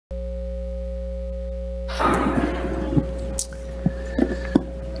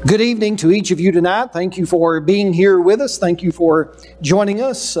Good evening to each of you tonight. Thank you for being here with us. Thank you for joining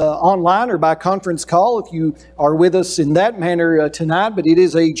us online or by conference call if you are with us in that manner tonight. But it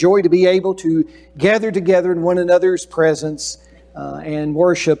is a joy to be able to gather together in one another's presence and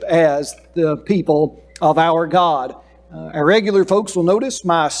worship as the people of our God. Our regular folks will notice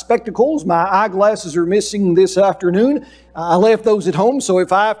my spectacles, my eyeglasses are missing this afternoon. I left those at home, so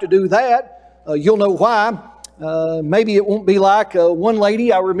if I have to do that, you'll know why. Maybe it won't be like one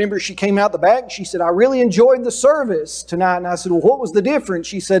lady. I remember she came out the back. She said, "I really enjoyed the service tonight." And I said, "Well, what was the difference?"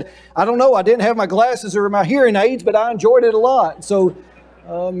 She said, "I don't know. I didn't have my glasses or my hearing aids, but I enjoyed it a lot." So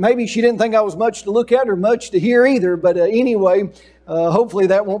maybe she didn't think I was much to look at or much to hear either. But anyway, hopefully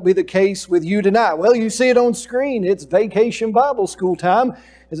that won't be the case with you tonight. Well, you see it on screen. It's Vacation Bible School time.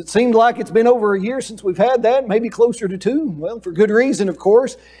 As it seemed like it's been over a year since we've had that, maybe closer to 2. Well, for good reason, of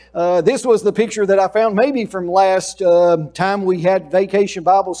course. This was the picture that I found maybe from last time we had Vacation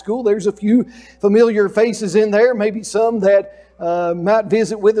Bible School. There's a few familiar faces in there, maybe some that might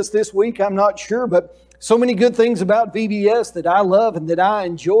visit with us this week, I'm not sure. But so many good things about V.B.S. that I love and that I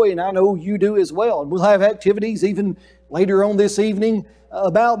enjoy, and I know you do as well. And we'll have activities even later on this evening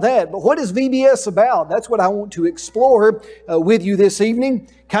about that. But what is V.B.S. about? That's what I want to explore with you this evening,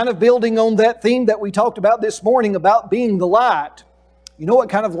 kind of building on that theme that we talked about this morning about being the light. You know what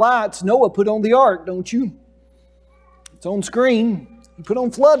kind of lights Noah put on the ark, don't you? It's on screen. He put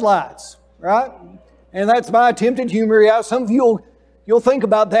on floodlights, right? And that's my attempted humor. Yeah, some of you you'll think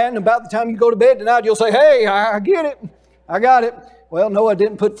about that, and about the time you go to bed tonight, you'll say, "Hey, I get it. I got it." Well, Noah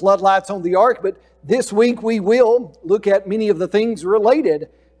didn't put floodlights on the ark, but this week we will look at many of the things related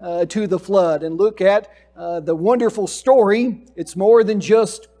to the flood and look at the wonderful story. It's more than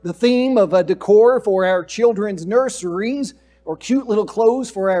just the theme of a decor for our children's nurseries or cute little clothes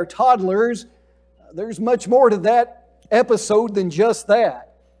for our toddlers. There's much more to that episode than just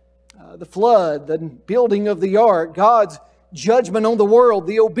that. The flood, the building of the ark, God's judgment on the world,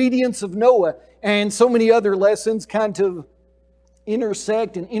 the obedience of Noah, and so many other lessons kind of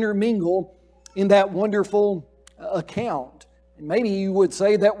intersect and intermingle in that wonderful account. And maybe you would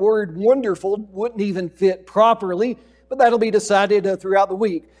say that word wonderful wouldn't even fit properly, but that'll be decided throughout the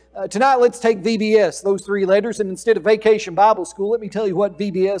week. Tonight, let's take VBS, those 3 letters, and instead of Vacation Bible School, let me tell you what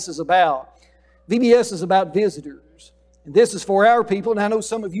VBS is about. VBS is about visitors. And this is for our people, and I know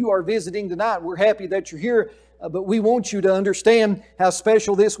some of you are visiting tonight. We're happy that you're here, but we want you to understand how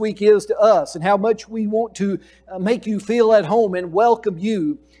special this week is to us and how much we want to make you feel at home and welcome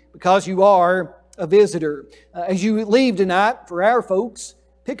you because you are a visitor. As you leave tonight, for our folks,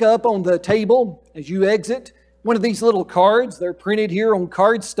 pick up on the table as you exit one of these little cards. They're printed here on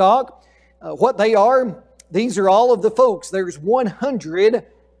cardstock. What they are, these are all of the folks. There's 100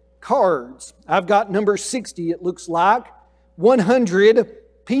 cards. I've got number 60, it looks like.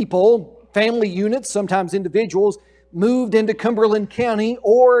 100 people, family units, sometimes individuals, moved into Cumberland County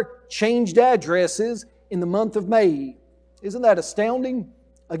or changed addresses in the month of May. Isn't that astounding?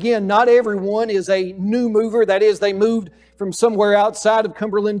 Again, not everyone is a new mover. That is, they moved from somewhere outside of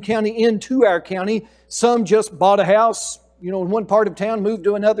Cumberland County into our county. Some just bought a house, in one part of town, moved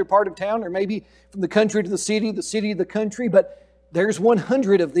to another part of town, or maybe from the country to the city to the country. But there's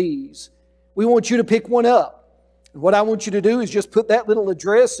 100 of these. We want you to pick one up. And what I want you to do is just put that little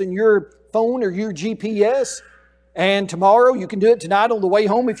address in your phone or your GPS. And tomorrow, you can do it tonight on the way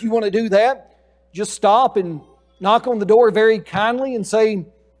home if you want to do that. Just stop and knock on the door very kindly and say,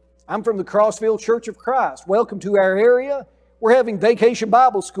 "I'm from the Crossville Church of Christ. Welcome to our area. We're having Vacation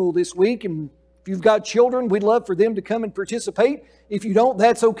Bible School this week, and if you've got children, we'd love for them to come and participate. If you don't,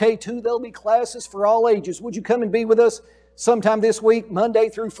 that's okay too. There'll be classes for all ages. Would you come and be with us sometime this week, Monday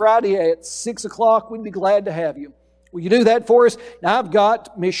through Friday at 6 o'clock? We'd be glad to have you. Will you do that for us?" Now, I've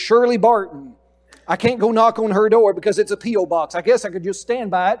got Miss Shirley Barton. I can't go knock on her door because it's a P.O. box. I guess I could just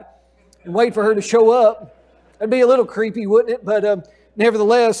stand by it and wait for her to show up. That'd be a little creepy, wouldn't it? But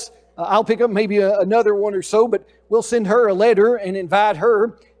nevertheless, I'll pick up maybe another one or so, but we'll send her a letter and invite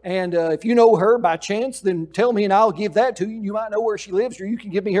her. And if you know her by chance, then tell me and I'll give that to you. You might know where she lives, or you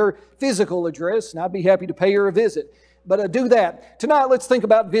can give me her physical address, and I'd be happy to pay her a visit. But do that. Tonight, let's think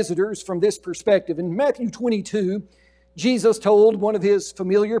about visitors from this perspective. In Matthew 22, Jesus told one of His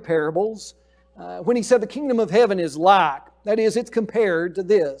familiar parables when He said the kingdom of heaven is like, that is, it's compared to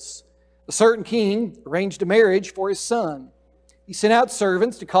this. A certain king arranged a marriage for his son. He sent out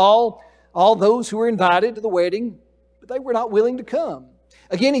servants to call all those who were invited to the wedding, but they were not willing to come.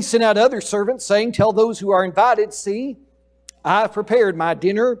 Again, he sent out other servants, saying, "Tell those who are invited, see, I have prepared my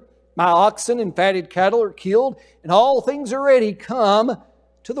dinner, my oxen and fatted cattle are killed, and all things are ready. Come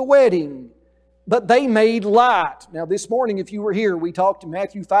to the wedding." but they made light. Now this morning, if you were here, we talked in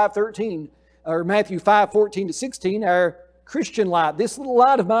Matthew 5:13, or Matthew 5:14 to 16, our Christian light. This little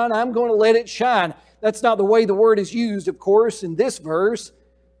light of mine, I'm going to let it shine. That's not the way the word is used, of course, in this verse.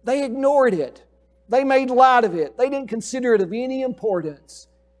 They ignored it. They made light of it. They didn't consider it of any importance.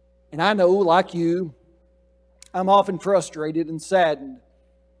 And I know, like you, I'm often frustrated and saddened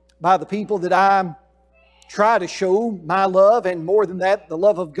by the people that I try to show my love, and more than that, the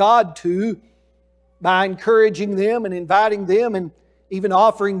love of God to, by encouraging them and inviting them and even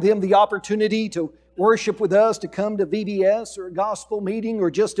offering them the opportunity to worship with us, to come to V.B.S. or a gospel meeting,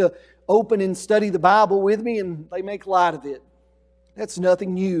 or just to open and study the Bible with me, and they make light of it. That's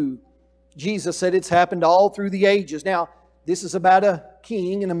nothing new. Jesus said it's happened all through the ages. Now, this is about a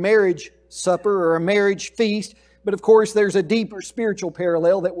king and a marriage supper or a marriage feast, but of course there's a deeper spiritual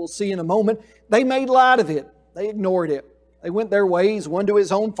parallel that we'll see in a moment. They made light of it. They ignored it. They went their ways, one to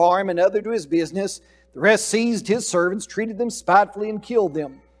his own farm, another to his business. The rest seized his servants, treated them spitefully, and killed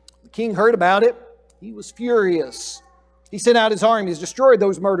them. The king heard about it. He was furious. He sent out his armies, destroyed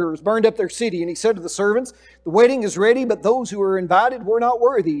those murderers, burned up their city, and he said to the servants, "The wedding is ready, but those who were invited were not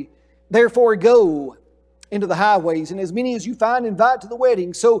worthy. Therefore go into the highways, and as many as you find, invite to the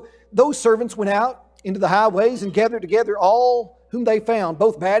wedding." So those servants went out into the highways and gathered together all whom they found,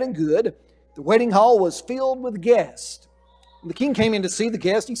 both bad and good. The wedding hall was filled with guests. When the king came in to see the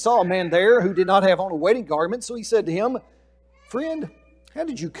guest, he saw a man there who did not have on a wedding garment. So he said to him, "Friend, how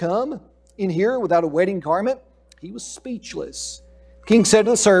did you come in here without a wedding garment?" He was speechless. The king said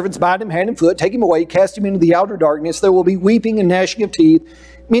to the servants, "Bind him hand and foot, take him away, cast him into the outer darkness. There will be weeping and gnashing of teeth.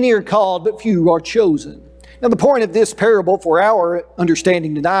 Many are called, but few are chosen." Now the point of this parable for our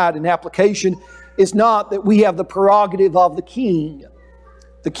understanding tonight and application is not that we have the prerogative of the king.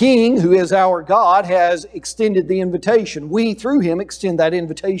 The king, who is our God, has extended the invitation. We, through him, extend that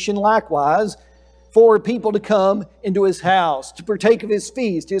invitation likewise for people to come into his house, to partake of his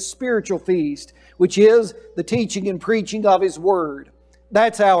feast, his spiritual feast, which is the teaching and preaching of his word.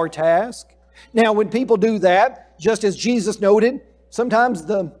 That's our task. Now, when people do that, just as Jesus noted, sometimes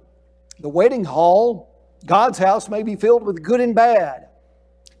the wedding hall, God's house, may be filled with good and bad.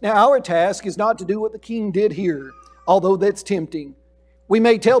 Now, our task is not to do what the king did here, although that's tempting. We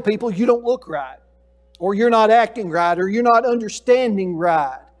may tell people, "You don't look right," or "You're not acting right," or "You're not understanding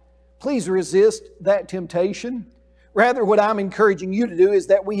right." Please resist that temptation. Rather, what I'm encouraging you to do is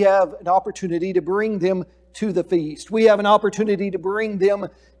that we have an opportunity to bring them to the feast. We have an opportunity to bring them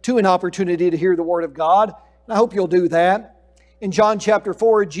to an opportunity to hear the Word of God. And I hope you'll do that. In John chapter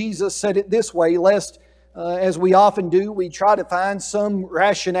 4, Jesus said it this way, lest, as we often do, we try to find some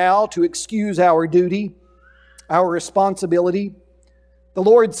rationale to excuse our duty, our responsibility. The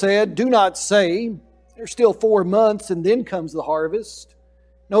Lord said, "Do not say, 'There's still 4 months and then comes the harvest.'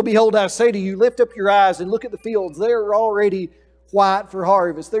 No, behold, I say to you, lift up your eyes and look at the fields. They are already white for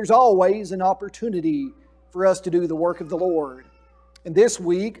harvest." There's always an opportunity for us to do the work of the Lord. And this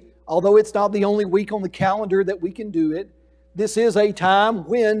week, although it's not the only week on the calendar that we can do it, this is a time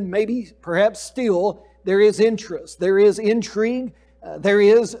when maybe, perhaps still, there is interest, there is intrigue, there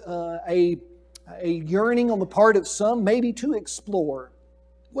is a yearning on the part of some maybe to explore.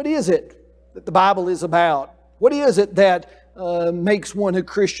 What is it that the Bible is about? What is it that makes one a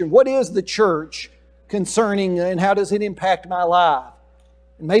Christian? What is the church concerning, and how does it impact my life?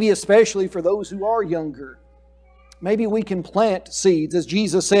 And maybe especially for those who are younger. Maybe we can plant seeds. As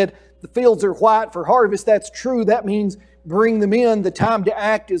Jesus said, the fields are white for harvest. That's true. That means bring them in. The time to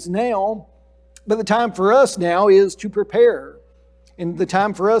act is now. But the time for us now is to prepare. And the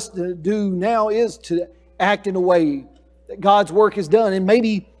time for us to do now is to act in a way that God's work is done. And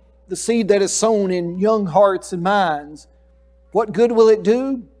maybe the seed that is sown in young hearts and minds, what good will it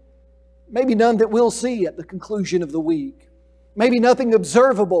do? Maybe none that we'll see at the conclusion of the week. Maybe nothing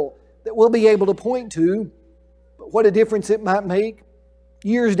observable that we'll be able to point to. But what a difference it might make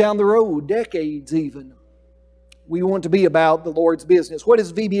years down the road, decades even. We want to be about the Lord's business. What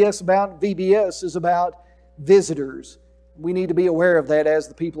is V.B.S. about? V.B.S. is about visitors. We need to be aware of that as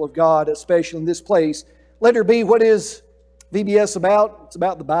the people of God, especially in this place. Letter B, what is V.B.S. about? It's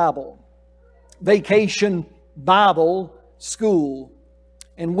about the Bible. Vacation Bible School.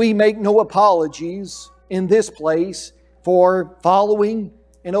 And we make no apologies in this place for following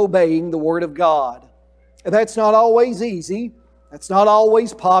and obeying the Word of God. And that's not always easy. That's not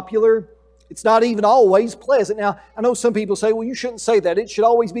always popular. It's not even always pleasant. Now, I know some people say, well, you shouldn't say that. It should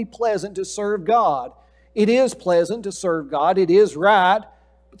always be pleasant to serve God. It is pleasant to serve God. It is right.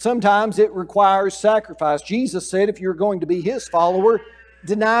 But sometimes it requires sacrifice. Jesus said if you're going to be His follower,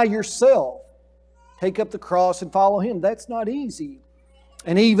 deny yourself. Take up the cross and follow Him. That's not easy.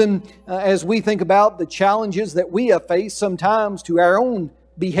 And even as we think about the challenges that we have faced sometimes to our own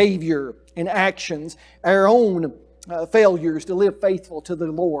behavior and actions, our own failures to live faithful to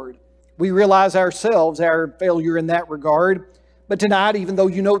the Lord, we realize ourselves our failure in that regard. But tonight, even though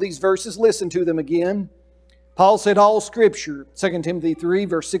you know these verses, listen to them again. Paul said, all Scripture, 2 Timothy 3,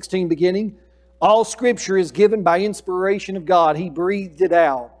 verse 16 beginning, all Scripture is given by inspiration of God. He breathed it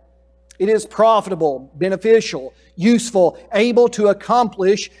out. It is profitable, beneficial, useful, able to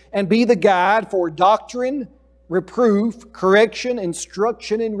accomplish and be the guide for doctrine, reproof, correction,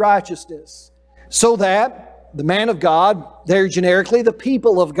 instruction in righteousness, so that the man of God, there generically, the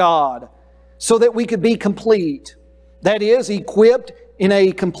people of God, so that we could be complete. That is, equipped in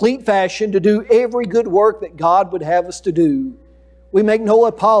a complete fashion to do every good work that God would have us to do. We make no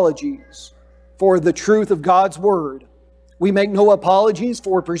apologies for the truth of God's Word. We make no apologies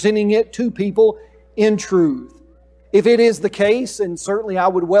for presenting it to people in truth. If it is the case, and certainly I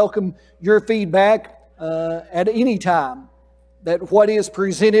would welcome your feedback at any time, that what is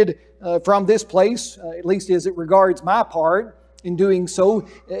presented from this place, at least as it regards my part in doing so,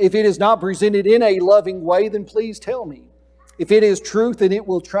 if it is not presented in a loving way, then please tell me. If it is truth, then it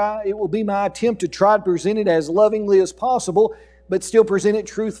will be my attempt to try to present it as lovingly as possible, but still present it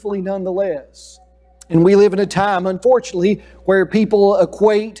truthfully nonetheless. And we live in a time, unfortunately, where people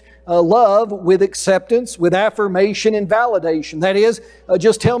equate love with acceptance, with affirmation and validation. That is,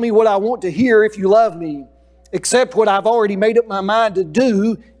 just tell me what I want to hear if you love me. Accept what I've already made up my mind to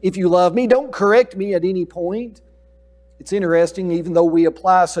do if you love me. Don't correct me at any point. It's interesting, even though we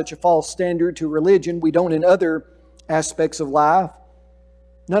apply such a false standard to religion, we don't in other aspects of life.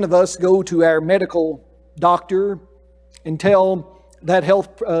 None of us go to our medical doctor and tell that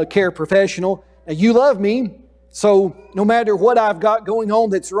health care professional, now, you love me, so no matter what I've got going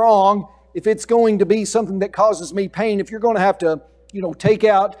on that's wrong, if it's going to be something that causes me pain, if you're going to have to, take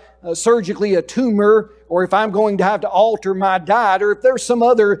out surgically a tumor, or if I'm going to have to alter my diet, or if there's some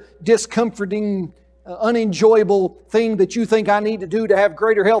other discomforting, unenjoyable thing that you think I need to do to have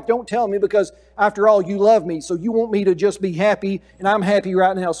greater health, don't tell me, because after all, you love me, so you want me to just be happy, and I'm happy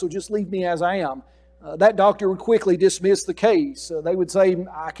right now, so just leave me as I am. That doctor would quickly dismiss the case. They would say,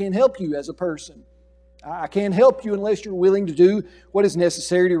 I can't help you as a person. I can't help you unless you're willing to do what is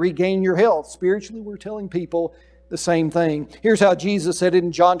necessary to regain your health. Spiritually, we're telling people the same thing. Here's how Jesus said it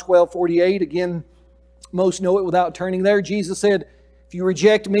in John 12:48. Again, most know it without turning there. Jesus said, if you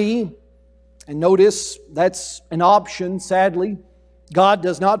reject me, and notice that's an option, sadly. God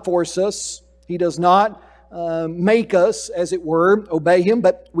does not force us. He does not make us, as it were, obey Him,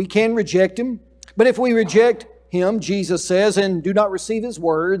 but we can reject Him. But if we reject Him, Jesus says, and do not receive His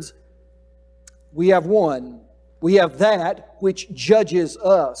words, we have one. We have that which judges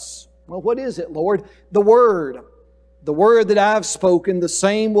us. Well, what is it, Lord? The Word. The Word that I've spoken, the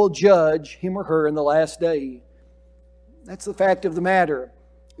same will judge him or her in the last day. That's the fact of the matter.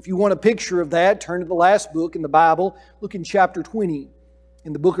 If you want a picture of that, turn to the last book in the Bible. Look in chapter 20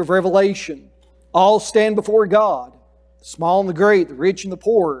 in the book of Revelation. All stand before God, the small and the great, the rich and the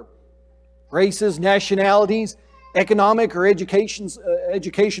poor, races, nationalities, economic or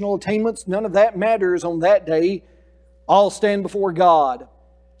educational attainments, none of that matters on that day. All stand before God.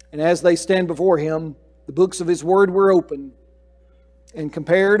 And as they stand before Him, the books of His Word were opened. And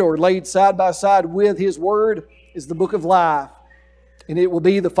compared or laid side by side with His Word is the book of life. And it will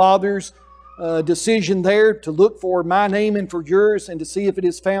be the Father's decision there to look for my name and for yours and to see if it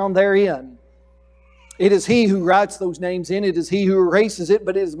is found therein. It is He who writes those names in. It is He who erases it,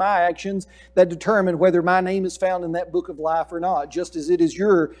 but it is my actions that determine whether my name is found in that book of life or not, just as it is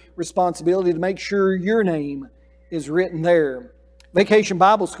your responsibility to make sure your name is written there. Vacation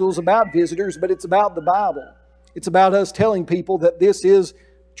Bible School is about visitors, but it's about the Bible. It's about us telling people that this is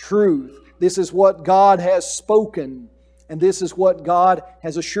truth. This is what God has spoken, and this is what God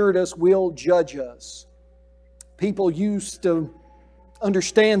has assured us will judge us. People used to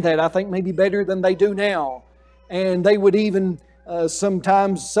understand that, I think, maybe better than they do now. And they would even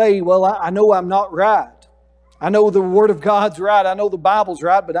sometimes say, well, I know I'm not right. I know the Word of God's right. I know the Bible's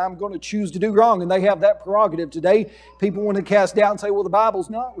right, but I'm going to choose to do wrong. And they have that prerogative today. People want to cast doubt and say, well, the Bible's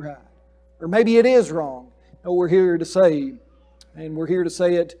not right. Or maybe it is wrong. No, we're here to say, and we're here to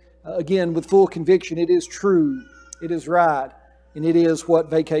say it again with full conviction, it is true. It is right. And it is what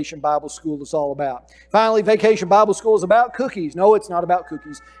Vacation Bible School is all about. Finally, Vacation Bible School is about cookies. No, it's not about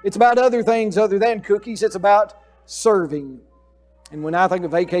cookies. It's about other things other than cookies. It's about serving. And when I think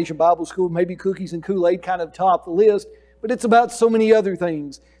of Vacation Bible School, maybe cookies and Kool-Aid kind of top the list. But it's about so many other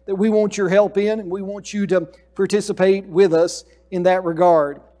things that we want your help in, and we want you to participate with us in that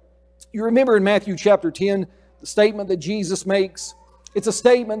regard. You remember in Matthew chapter 10, the statement that Jesus makes It's a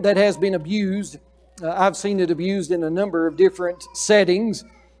statement that has been abused. I've seen it abused in a number of different settings.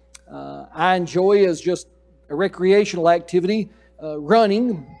 I enjoy as just a recreational activity,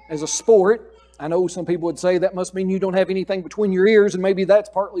 running as a sport. I know some people would say that must mean you don't have anything between your ears, and maybe that's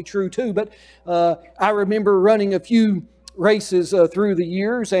partly true too, but I remember running a few races through the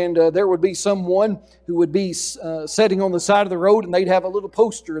years, and there would be someone who would be sitting on the side of the road, and they'd have a little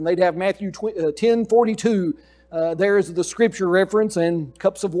poster, and they'd have Matthew 10:42. There's the scripture reference, and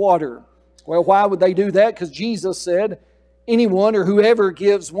cups of water. Well, why would they do that? Because Jesus said, anyone or whoever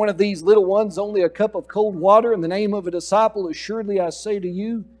gives one of these little ones only a cup of cold water in the name of a disciple, assuredly I say to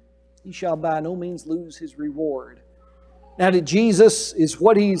you, he shall by no means lose his reward. Now, did Jesus, is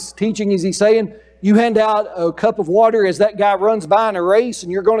what He's teaching, is He saying, you hand out a cup of water as that guy runs by in a race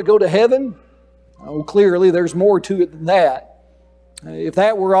and you're going to go to heaven? Oh, clearly there's more to it than that. If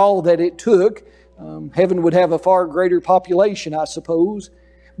that were all that it took, heaven would have a far greater population, I suppose.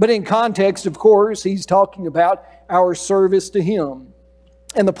 But in context, of course, He's talking about our service to Him.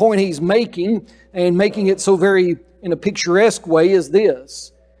 And the point He's making, and making it so very in a picturesque way, is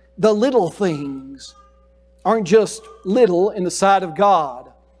this. The little things aren't just little in the sight of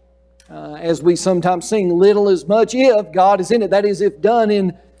God. As we sometimes sing, little is much if God is in it. That is, if done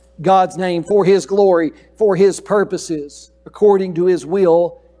in God's name, for His glory, for His purposes, according to His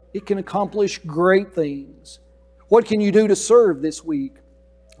will, it can accomplish great things. What can you do to serve this week?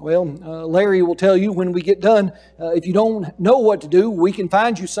 Well, Larry will tell you when we get done, if you don't know what to do, we can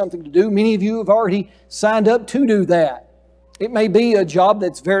find you something to do. Many of you have already signed up to do that. It may be a job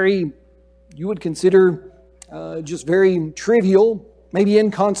that's very, you would consider just very trivial, maybe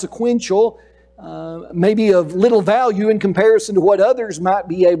inconsequential, maybe of little value in comparison to what others might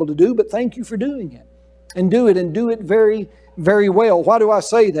be able to do, but thank you for doing it. And do it very, very well. Why do I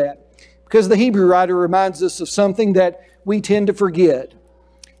say that? Because the Hebrew writer reminds us of something that we tend to forget.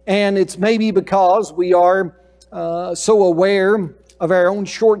 And it's maybe because we are so aware of our own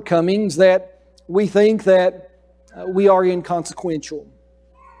shortcomings that we think that we are inconsequential.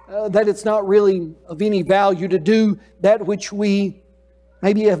 That it's not really of any value to do that which we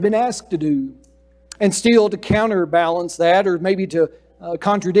maybe have been asked to do. And still, to counterbalance that, or maybe to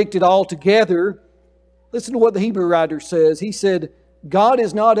contradict it altogether, listen to what the Hebrew writer says. He said, God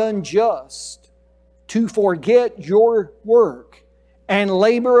is not unjust to forget your work and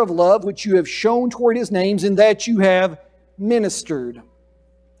labor of love which you have shown toward His names, in that you have ministered.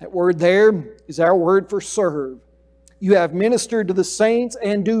 That word there is our word for serve. You have ministered to the saints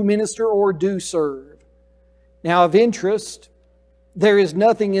and do minister or do serve. Now, of interest, there is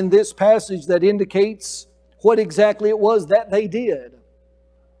nothing in this passage that indicates what exactly it was that they did.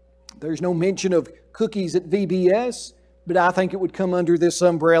 There's no mention of cookies at V.B.S., but I think it would come under this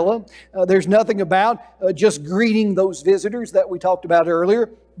umbrella. There's nothing about just greeting those visitors that we talked about earlier,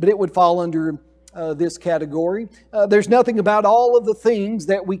 but it would fall under this category. There's nothing about all of the things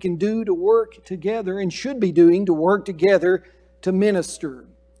that we can do to work together and should be doing to work together to minister,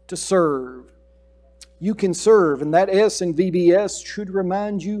 to serve. You can serve, and that S in V.B.S. should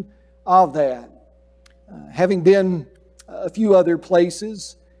remind you of that. Having been a few other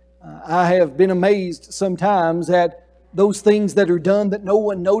places, I have been amazed sometimes at those things that are done that no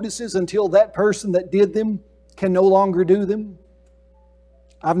one notices until that person that did them can no longer do them.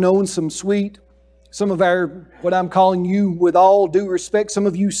 I've known some of our, what I'm calling you with all due respect, some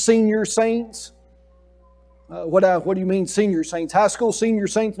of you senior saints. What do you mean senior saints? High school senior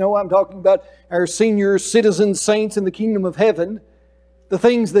saints? No, I'm talking about our senior citizen saints in the kingdom of heaven. The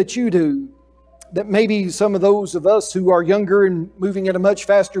things that you do that maybe some of those of us who are younger and moving at a much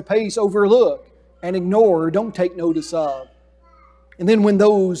faster pace overlook and ignore or don't take notice of. And then when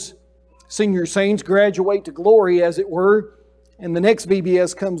those senior saints graduate to glory, as it were, and the next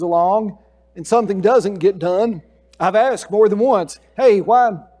V.B.S. comes along and something doesn't get done, I've asked more than once, hey,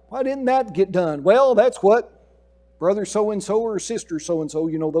 why didn't that get done? Well, that's what brother so-and-so or sister so-and-so,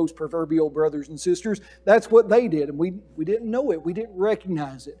 you know, those proverbial brothers and sisters, that's what they did. And we didn't know it. We didn't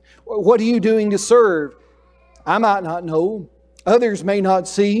recognize it. What are you doing to serve? I might not know. Others may not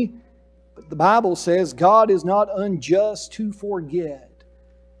see. But the Bible says God is not unjust to forget.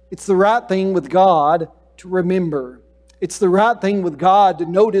 It's the right thing with God to remember. It's the right thing with God to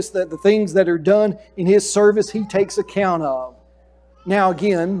notice that the things that are done in His service, He takes account of. Now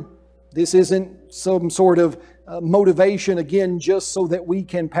again, this isn't some sort of motivation, again, just so that we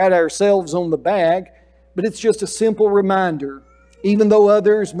can pat ourselves on the back, but it's just a simple reminder. Even though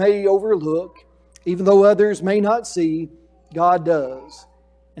others may overlook, even though others may not see, God does.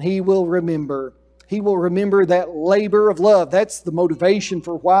 And He will remember. He will remember that labor of love. That's the motivation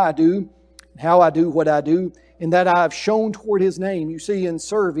for why I do, how I do what I do. in that I have shown toward His name. You see, in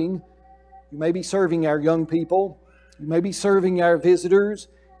serving, you may be serving our young people. You may be serving our visitors.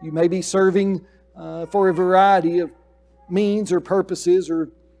 You may be serving for a variety of means or purposes, or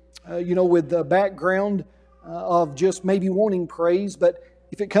with the background of just maybe wanting praise. But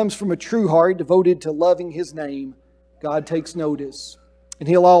if it comes from a true heart devoted to loving His name, God takes notice. And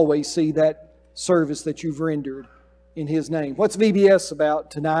He'll always see that service that you've rendered in His name. What's V.B.S.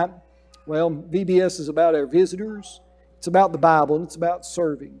 about tonight? Well, V.B.S. is about our visitors. It's about the Bible, and it's about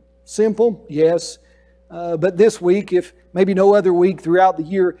serving. Simple, yes. But this week, if maybe no other week throughout the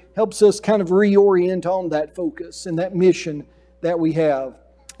year, helps us kind of reorient on that focus and that mission that we have.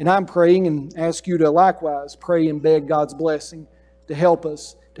 And I'm praying and ask you to likewise pray and beg God's blessing to help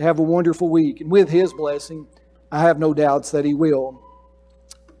us to have a wonderful week. And with His blessing, I have no doubts that He will.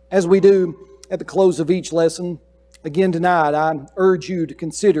 As we do at the close of each lesson, again tonight, I urge you to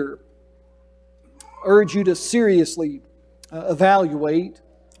seriously evaluate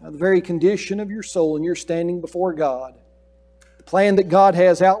the very condition of your soul and your standing before God. The plan that God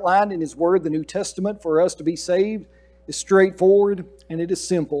has outlined in His Word, the New Testament, for us to be saved is straightforward and it is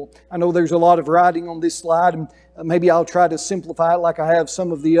simple. I know there's a lot of writing on this slide, and maybe I'll try to simplify it like I have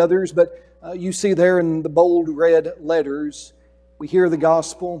some of the others, but you see there in the bold red letters, we hear the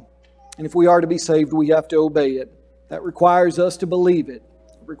gospel, and if we are to be saved, we have to obey it. That requires us to believe it.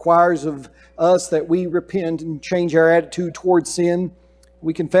 It requires of us that we repent and change our attitude towards sin.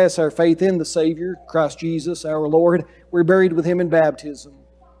 We confess our faith in the Savior, Christ Jesus, our Lord. We're buried with Him in baptism.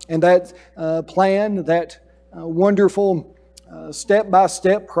 And that plan, that wonderful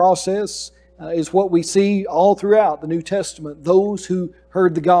step-by-step process is what we see all throughout the New Testament. Those who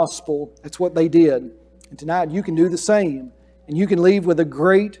heard the gospel, that's what they did. And tonight you can do the same. And you can leave with a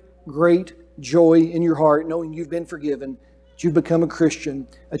great, great joy in your heart, knowing you've been forgiven, that you've become a Christian,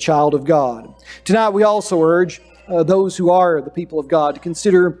 a child of God. Tonight we also urge those who are the people of God to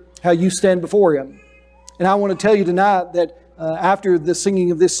consider how you stand before Him. And I want to tell you tonight that after the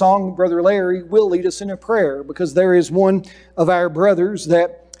singing of this song, Brother Larry will lead us in a prayer, because there is one of our brothers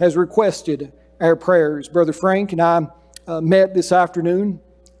that has requested our prayers. Brother Frank and I met this afternoon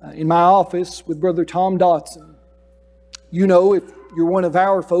in my office with Brother Tom Dotson. You know, if you're one of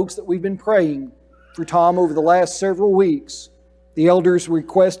our folks, that we've been praying for Tom over the last several weeks. The elders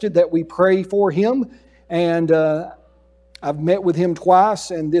requested that we pray for him, and I've met with him twice,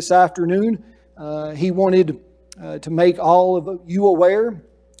 and this afternoon he wanted to make all of you aware,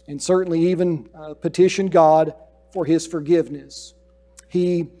 and certainly even petition God for his forgiveness.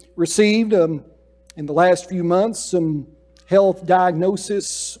 He received, in the last few months, some health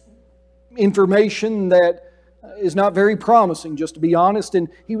diagnosis information that is not very promising, just to be honest, and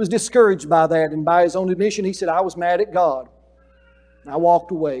he was discouraged by that, and by his own admission, he said, I was mad at God. I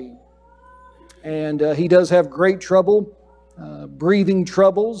walked away. And he does have great trouble, breathing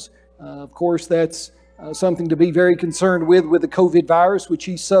troubles. Of course, that's something to be very concerned with the COVID virus, which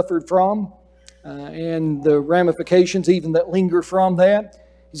he suffered from, and the ramifications even that linger from that.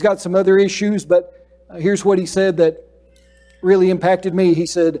 He's got some other issues, but here's what he said that really impacted me. He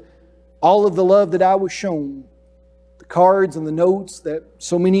said, all of the love that I was shown, the cards and the notes that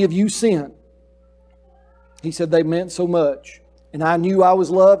so many of you sent, he said they meant so much. And I knew I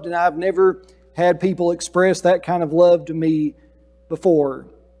was loved, and I've never had people express that kind of love to me before.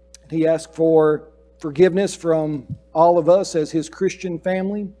 He asked for forgiveness from all of us as his Christian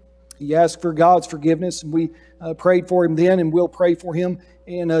family. He asked for God's forgiveness, and we prayed for him then, and we'll pray for him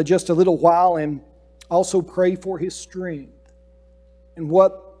in just a little while, and also pray for his strength. And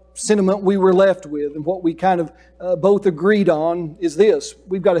what sentiment we were left with, and what we kind of both agreed on, is this: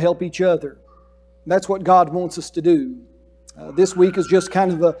 we've got to help each other. And that's what God wants us to do. This week is just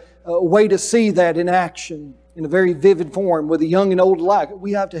kind of a way to see that in action in a very vivid form with the young and old alike.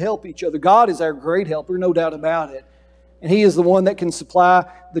 We have to help each other. God is our great helper, no doubt about it. And He is the one that can supply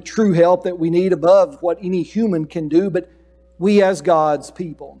the true help that we need above what any human can do. But we as God's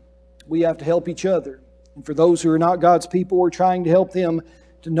people, we have to help each other. And for those who are not God's people, we're trying to help them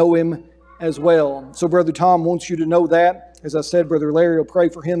to know Him as well. So Brother Tom wants you to know that. As I said, Brother Larry will pray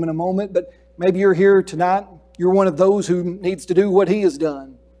for him in a moment. But maybe you're here tonight, you're one of those who needs to do what he has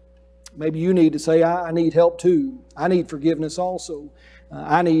done. Maybe you need to say, I need help too. I need forgiveness also.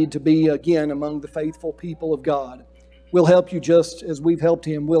 I need to be again among the faithful people of God. We'll help you just as we've helped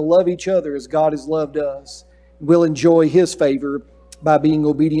him. We'll love each other as God has loved us. We'll enjoy His favor by being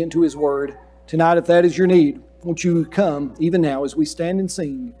obedient to His Word. Tonight, if that is your need, won't you come even now as we stand and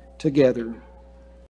sing together?